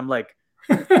faster because I'm like,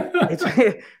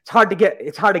 it's hard to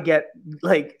get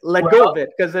let go of it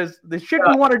because there's shit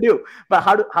we want to do. But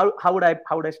how would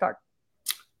I start?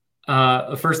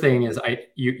 The first thing is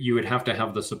you would have to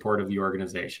have the support of the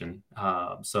organization.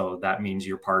 So that means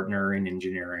your partner in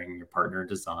engineering, your partner in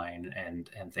design,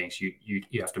 and things. You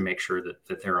have to make sure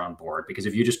that they're on board, because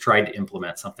if you just tried to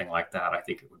implement something like that, I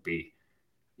think it would be,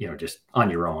 just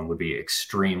on your own would be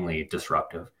extremely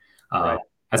disruptive. Right.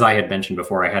 As I had mentioned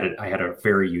before, I had a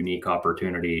very unique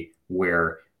opportunity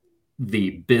where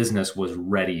the business was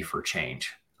ready for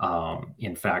change.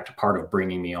 In fact, part of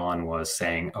bringing me on was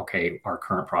saying, okay, our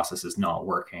current process is not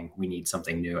working. We need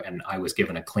something new. And I was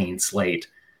given a clean slate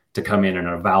to come in and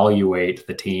evaluate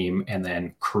the team and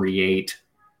then create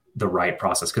the right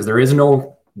process. Because there is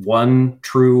no one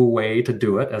true way to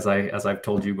do it. As I've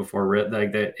told you before, Rit,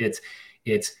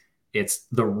 it's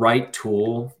the right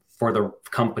tool for the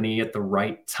company at the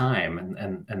right time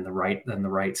and the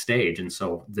right stage. And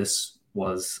so this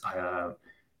was,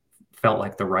 felt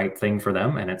like the right thing for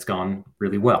them, and it's gone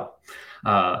really well.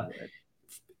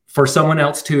 For someone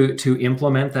else to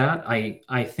implement that,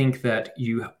 I think that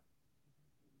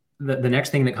the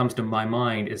next thing that comes to my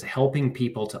mind is helping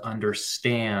people to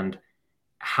understand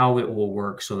how it will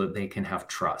work so that they can have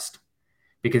trust.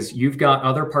 Because you've got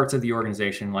other parts of the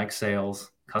organization like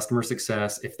sales, customer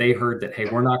success. If they heard that, hey,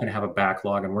 we're not going to have a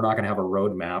backlog and we're not going to have a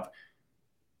roadmap,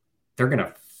 they're going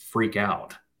to freak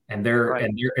out. And they're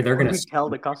going to tell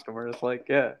the customers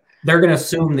they're going to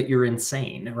assume that you're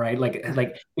insane, right?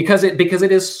 Because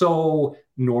it is so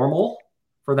normal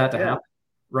for that to happen,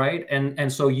 right?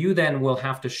 And so you then will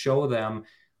have to show them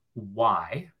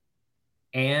why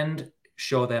and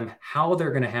show them how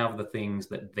they're going to have the things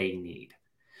that they need.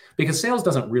 because sales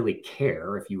doesn't really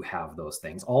care if you have those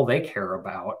things. All they care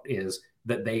about is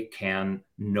that they can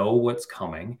know what's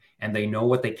coming and they know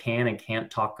what they can and can't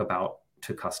talk about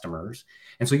to customers.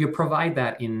 And so you provide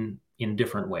that in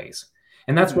different ways.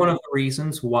 And that's one of the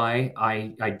reasons why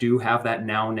I do have that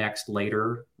now, next,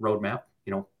 later roadmap.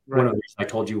 One of the reasons I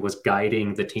told you was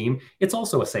guiding the team. It's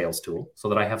also a sales tool so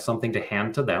that I have something to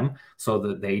hand to them so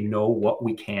that they know what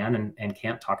we can and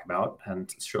can't talk about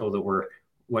and show that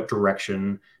what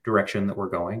direction that we're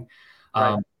going.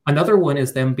 Another one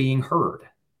is them being heard.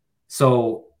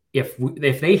 So if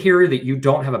they hear that you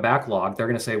don't have a backlog, they're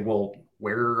going to say, well,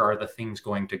 where are the things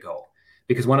going to go?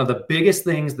 Because one of the biggest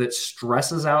things that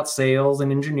stresses out sales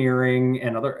and engineering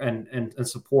and other and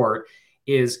support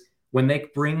is when they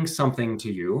bring something to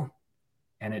you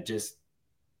and it just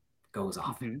goes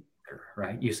off,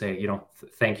 right? You say,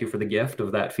 thank you for the gift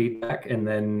of that feedback, and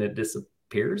then it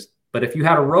disappears. But if you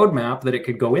had a roadmap that it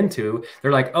could go into,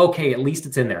 they're like, okay, at least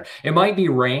it's in there. It might be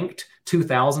ranked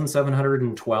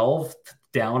 2,712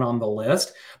 down on the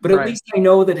list, but at least I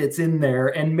know that it's in there,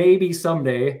 and maybe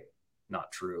someday,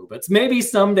 not true, but maybe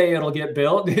someday it'll get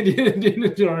built. Do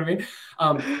you know what I mean?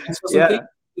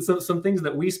 And so some things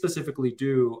that we specifically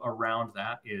do around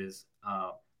that is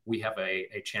we have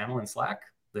a channel in Slack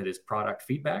that is product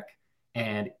feedback,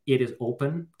 and it is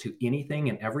open to anything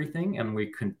and everything. And we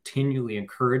continually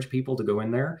encourage people to go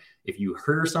in there. If you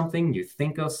hear something, you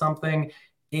think of something,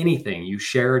 anything, you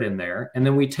share it in there. And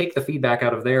then we take the feedback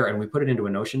out of there and we put it into a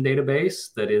Notion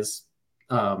database that is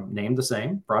named the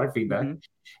same, product feedback.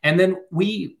 And then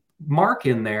we mark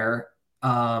in there,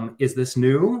 is this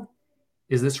new?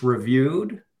 Is this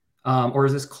reviewed? Or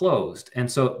is this closed? And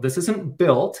so this isn't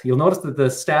built. You'll notice that the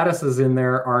statuses in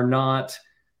there are not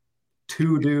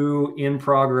to do, in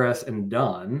progress, and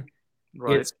done.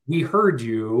 It's we heard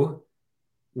you,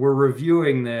 we're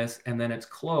reviewing this, and then it's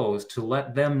closed to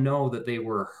let them know that they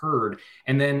were heard.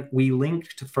 And then we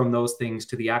linked from those things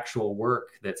to the actual work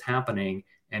that's happening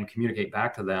and communicate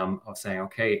back to them of saying,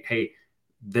 okay, hey,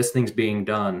 this thing's being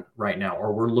done right now,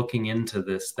 or we're looking into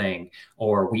this thing,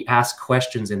 or we ask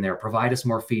questions in there, provide us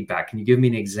more feedback. Can you give me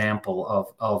an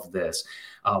example of this?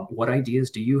 What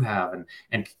ideas do you have?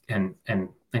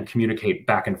 And communicate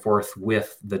back and forth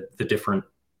with the different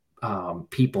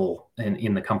people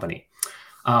in the company.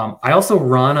 I also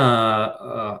run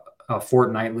a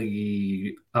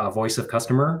fortnightly voice of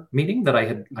customer meeting that I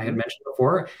had mentioned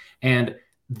before, and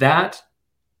that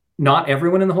not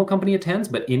everyone in the whole company attends,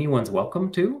 but anyone's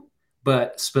welcome to.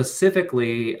 But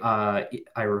specifically, I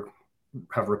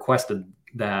have requested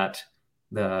that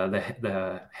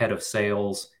the head of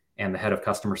sales and the head of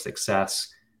customer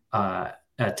success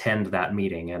attend that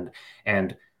meeting.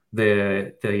 And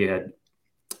the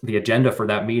agenda for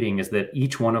that meeting is that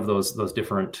each one of those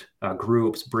different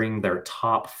groups bring their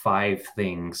top 5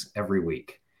 things every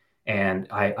week. And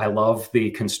I love the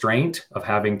constraint of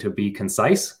having to be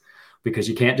concise, because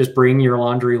you can't just bring your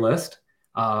laundry list.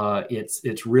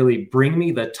 It's really bring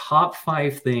me the top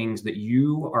 5 things that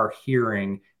you are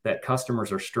hearing that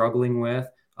customers are struggling with,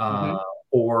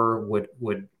 or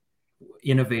would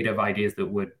innovative ideas that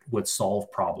would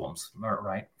solve problems,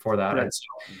 right, for that. And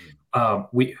so,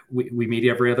 we meet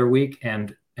every other week,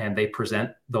 and they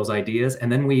present those ideas,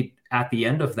 and then we, at the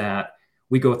end of that,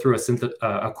 we go through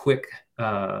a quick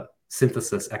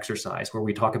synthesis exercise where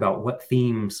we talk about what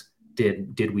themes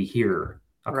did we hear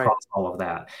across all of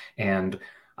that, and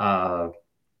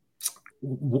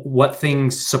what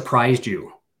things surprised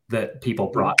you that people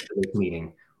brought to this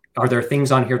meeting. Are there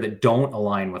things on here that don't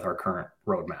align with our current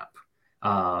roadmap?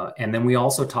 And then we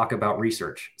also talk about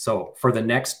research. So for the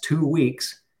next 2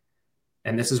 weeks,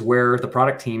 and this is where the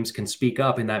product teams can speak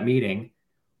up in that meeting,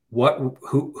 what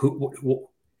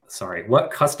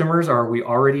customers are we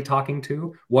already talking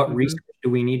to? What research do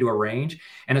we need to arrange?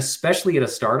 And especially at a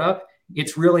startup,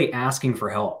 it's really asking for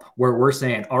help, where we're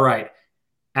saying, all right,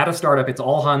 at a startup, it's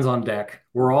all hands on deck.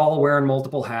 We're all wearing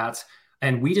multiple hats,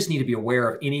 and we just need to be aware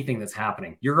of anything that's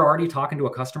happening. You're already talking to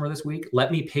a customer this week.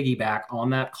 Let me piggyback on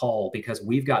that call because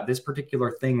we've got this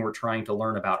particular thing we're trying to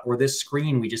learn about, or this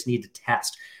screen we just need to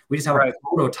test. We just have a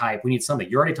prototype. We need something.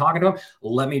 You're already talking to them.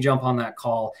 Let me jump on that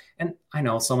call. And I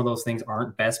know some of those things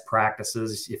aren't best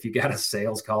practices. If you got a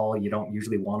sales call, you don't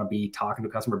usually want to be talking to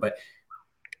a customer, but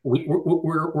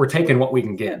we're taking what we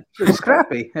can get. It's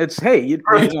scrappy. It's, hey,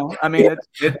 I mean,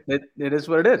 it is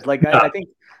what it is. Like, I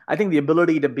think the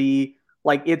ability to be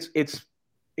like, it's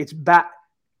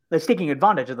taking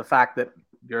advantage of the fact that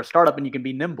you're a startup and you can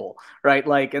be nimble, right?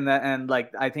 Like,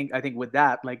 I think with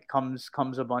that, like,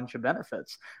 comes a bunch of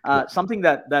benefits. Something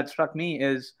that struck me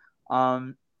is,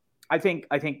 I think,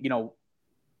 and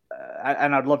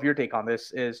I'd love your take on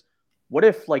this, is what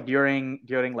if like during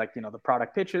like, the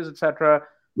product pitches, etc.,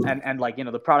 and like,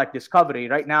 the product discovery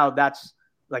right now, that's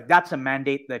a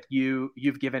mandate that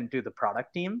you've given to the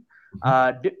product team.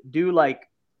 Do like,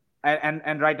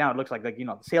 and right now it looks like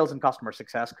the sales and customer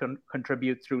success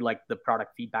contribute through like the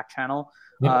product feedback channel.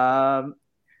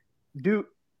 Do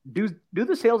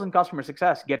the sales and customer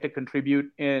success get to contribute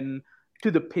to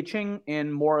the pitching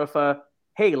in more of a,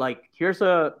 hey, like here's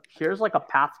like a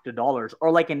path to dollars,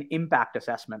 or like an impact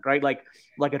assessment, right? Like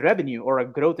a revenue or a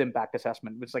growth impact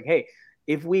assessment. It's like, hey,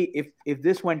 if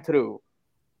this went through,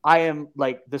 I am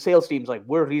like, the sales team's like,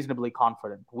 we're reasonably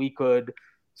confident we could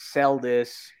sell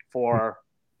this for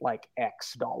like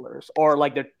X dollars, or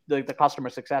like the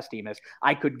customer success team is,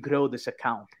 I could grow this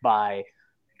account by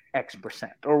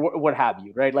X%, or what have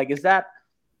you, right? Like, does that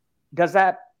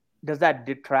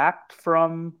detract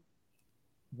from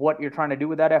what you're trying to do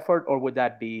with that effort, or would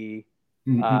that be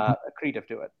accretive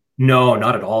to it? No,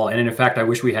 not at all. And in fact, I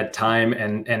wish we had time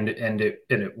and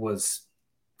it was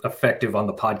effective on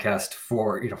the podcast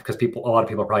for, because a lot of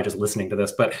people are probably just listening to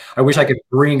this, but I wish I could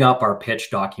bring up our pitch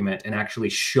document and actually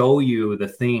show you the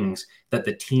things that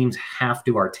the teams have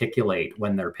to articulate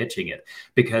when they're pitching it,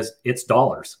 because it's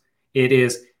dollars. It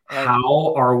is,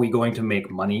 how are we going to make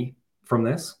money from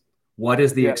this? What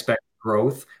is the expected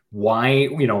growth? Why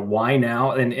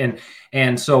now?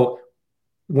 And so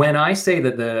when I say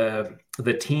that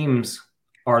the teams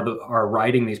are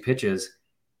writing these pitches,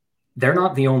 they're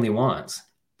not the only ones.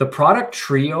 The product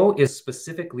trio is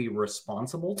specifically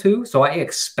responsible to, so I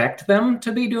expect them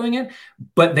to be doing it,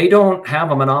 but they don't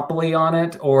have a monopoly on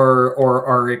it,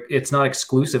 or it's not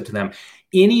exclusive to them.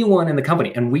 Anyone in the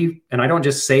company, and I don't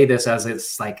just say this as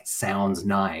it's like sounds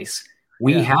nice.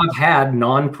 We have had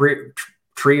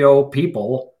non-trio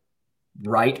people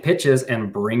write pitches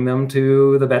and bring them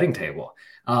to the betting table.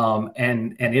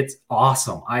 And it's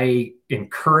awesome. I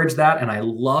encourage that, and I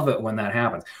love it when that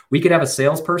happens. We could have a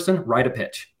salesperson write a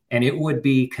pitch, and it would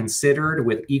be considered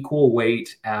with equal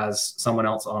weight as someone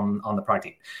else on the product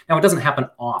team. Now, it doesn't happen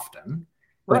often,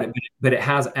 but it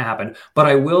has happened. But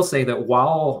I will say that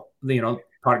while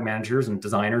product managers and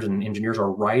designers and engineers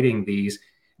are writing these,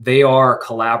 they are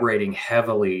collaborating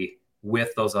heavily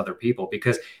with those other people,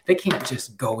 because they can't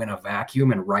just go in a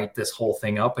vacuum and write this whole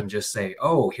thing up and just say,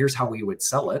 oh, here's how we would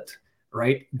sell it,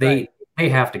 right? They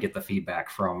have to get the feedback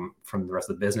from the rest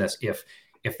of the business if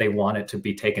they want it to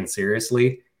be taken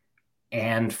seriously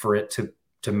and for it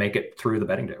to make it through the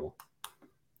betting table.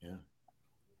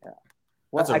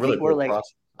 Well, that's a really cool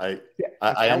process.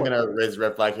 I am going to raise the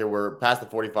red flag here. We're past the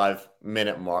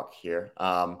 45-minute mark here.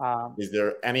 Is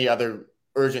there any other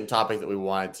urgent topic that we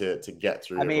wanted to get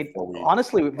through? I mean,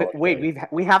 honestly, Wade,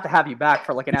 we have to have you back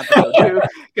for like an episode too,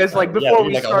 because like before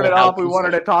we started off, we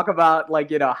wanted to talk about like,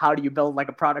 how do you build like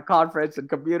a product conference and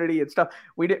community and stuff.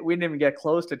 We didn't even get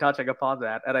close to touching upon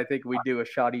that, and I think we do a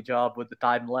shoddy job with the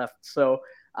time left. So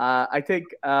I think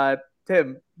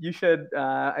Tim, you should.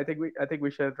 I think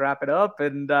we should wrap it up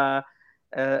and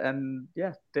bring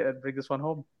this one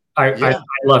home. I'd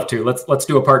love to. Let's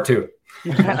do a part 2.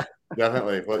 Yeah.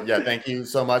 Definitely. Well, thank you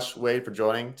so much, Wade, for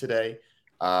joining today.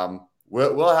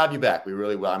 We'll have you back. We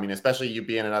really will. I mean, especially you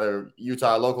being another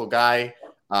Utah local guy.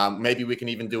 Maybe we can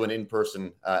even do an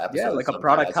in-person episode. Yeah, like a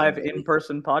Product Hive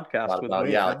in-person podcast. Like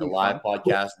a live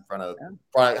podcast in front of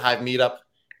Product Hive meetup.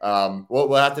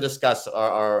 We'll have to discuss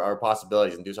our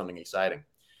possibilities and do something exciting.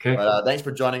 Okay. But thanks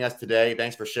for joining us today.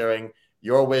 Thanks for sharing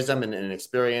your wisdom and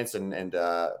experience and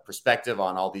perspective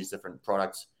on all these different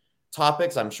products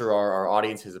topics. I'm sure our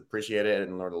audience has appreciated it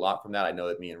and learned a lot from that. I know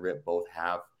that me and Rit both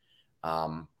have.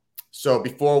 So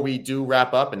before we do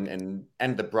wrap up and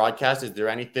end the broadcast, is there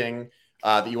anything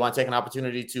that you want to take an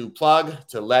opportunity to plug,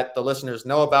 to let the listeners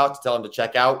know about, to tell them to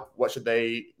check out? What should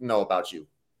they know about you?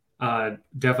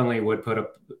 Definitely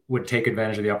would take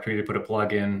advantage of the opportunity to put a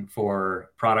plug in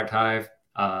for Product Hive.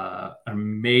 An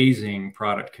amazing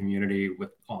product community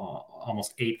with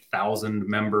almost 8,000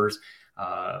 members.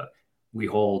 We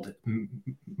hold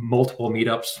multiple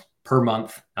meetups per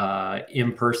month,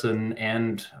 in person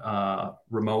and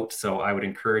remote. So I would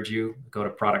encourage you, go to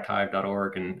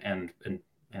producthive.org and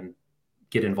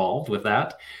get involved with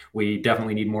that. We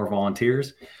definitely need more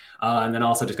volunteers. And then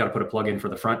also just got to put a plug in for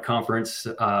the Front Conference.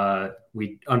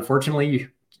 Unfortunately,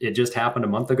 it just happened a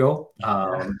month ago.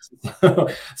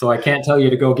 So I can't tell you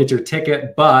to go get your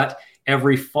ticket, but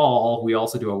every fall, we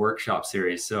also do a workshop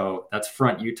series. So that's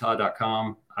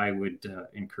frontutah.com. I would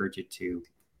encourage you to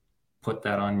put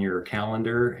that on your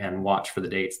calendar and watch for the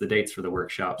dates. The dates for the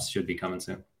workshops should be coming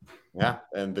soon. Yeah,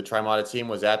 and the Trymata team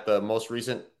was at the most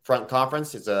recent Front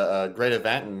Conference. It's a great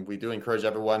event, and we do encourage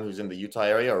everyone who's in the Utah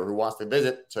area or who wants to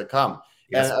visit to come.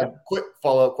 Yes. And a quick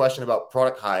follow-up question about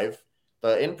Product Hive.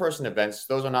 The in-person events,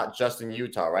 those are not just in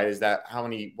Utah, right? Is that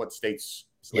what states?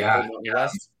 Yeah.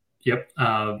 Yep.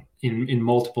 In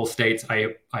multiple states.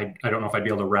 I don't know if I'd be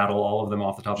able to rattle all of them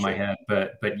off the top of my head,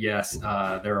 but yes,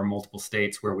 there are multiple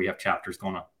states where we have chapters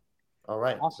going on. All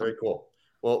right. Awesome. Very cool.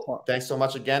 Well, thanks so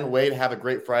much again, Wade. Have a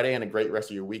great Friday and a great rest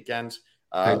of your weekend.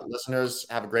 Listeners,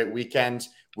 have a great weekend.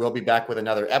 We'll be back with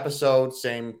another episode,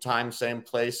 same time, same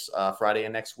place, Friday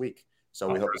and next week. So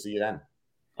we hope to see you then.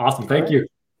 Awesome. Thank you.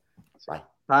 Bye.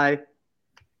 Bye.